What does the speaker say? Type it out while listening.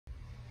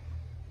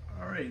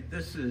right,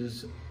 this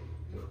is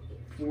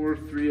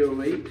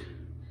 4308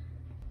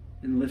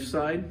 in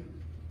Liftside.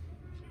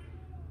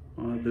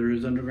 There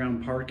is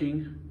underground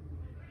parking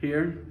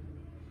here.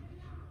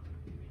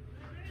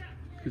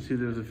 You can see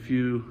there's a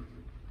few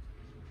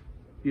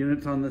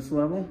units on this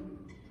level.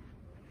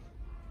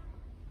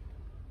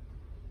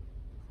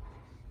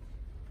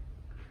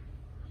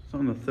 It's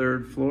on the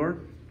third floor.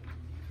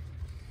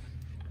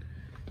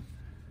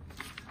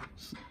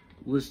 It's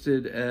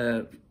listed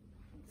at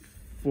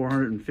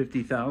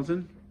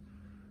 $450,000,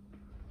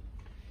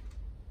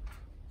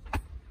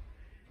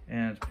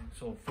 and it's been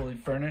sold fully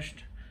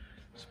furnished.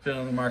 It's been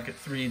on the market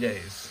 3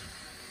 days.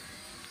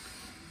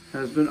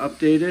 Has been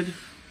updated.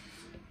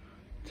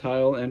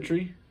 Tile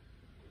entry.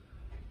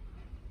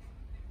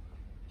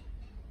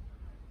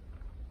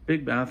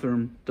 Big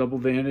bathroom, double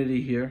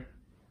vanity here.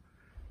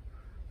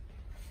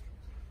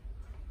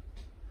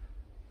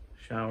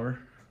 Shower.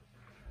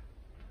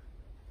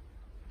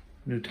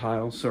 New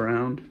tile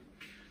surround.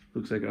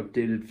 Looks like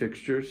updated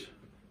fixtures.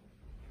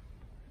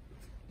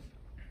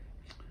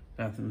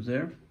 Bathroom's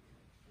there.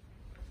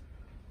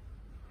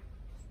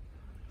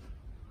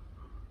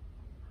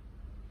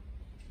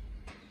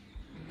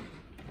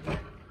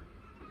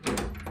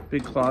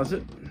 Big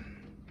closet.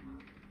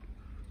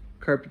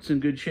 Carpet's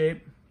in good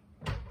shape.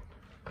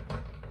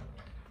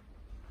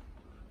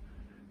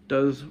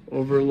 Does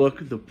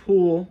overlook the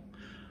pool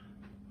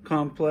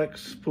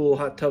complex. Pool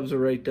hot tubs are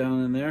right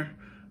down in there,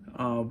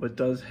 but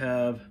does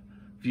have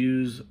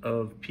views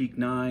of Peak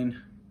 9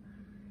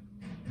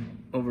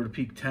 over to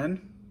Peak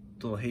 10.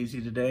 It's a little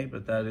hazy today,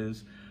 but that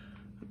is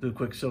the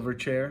Quicksilver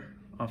chair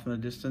off in the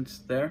distance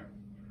there.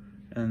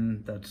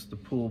 And that's the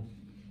pool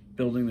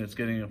building that's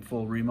getting a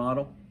full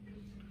remodel.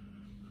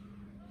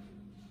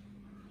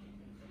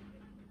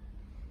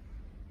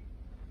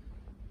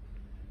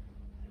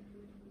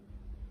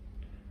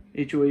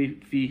 HOA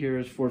fee here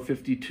is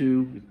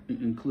 $452.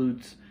 It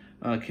includes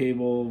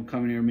cable,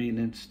 common area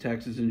maintenance,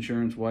 taxes,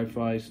 insurance,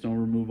 Wi-Fi, snow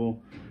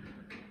removal.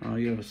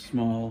 You have a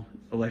small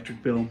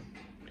electric bill,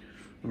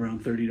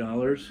 around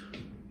 $30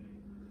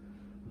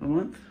 a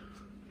month.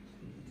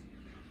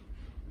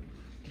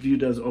 View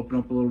does open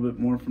up a little bit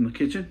more from the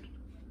kitchen.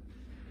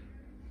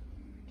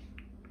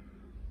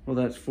 Well,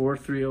 that's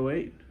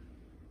 4308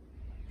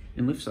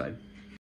 in Liftside.